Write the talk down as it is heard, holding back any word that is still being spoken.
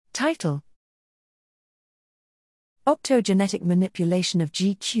Title: Optogenetic manipulation of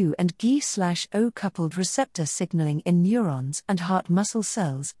GQ and GI/O coupled receptor signaling in neurons and heart muscle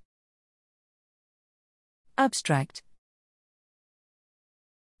cells. Abstract: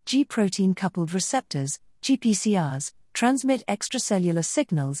 G protein coupled receptors, GPCRs, transmit extracellular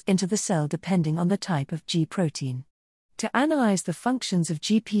signals into the cell depending on the type of G protein. To analyze the functions of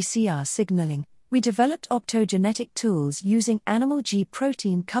GPCR signaling, we developed optogenetic tools using animal G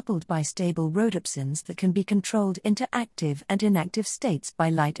protein coupled bistable rhodopsins that can be controlled into active and inactive states by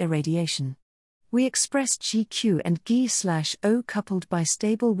light irradiation. We expressed GQ and GI/O coupled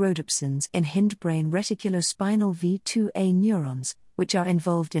bistable rhodopsins in hindbrain reticulospinal V2A neurons, which are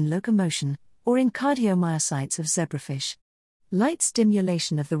involved in locomotion, or in cardiomyocytes of zebrafish. Light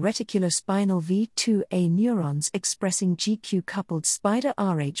stimulation of the reticulospinal V2A neurons expressing GQ-coupled spider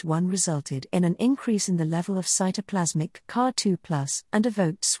RH1 resulted in an increase in the level of cytoplasmic CAR2+ and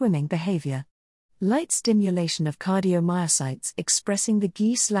evoked swimming behavior. Light stimulation of cardiomyocytes expressing the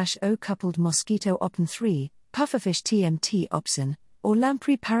GI/O coupled mosquito opin-3, pufferfish TMT opsin, or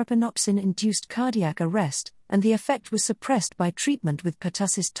lamprey parapanopsin induced cardiac arrest, and the effect was suppressed by treatment with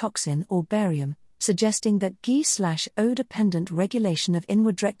pertussis toxin or barium, suggesting that GI/O dependent regulation of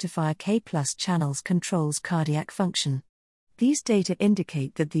inward rectifier K+ channels controls cardiac function. These data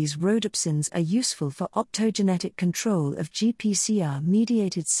indicate that these rhodopsins are useful for optogenetic control of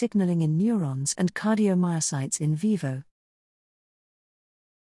GPCR-mediated signaling in neurons and cardiomyocytes in vivo.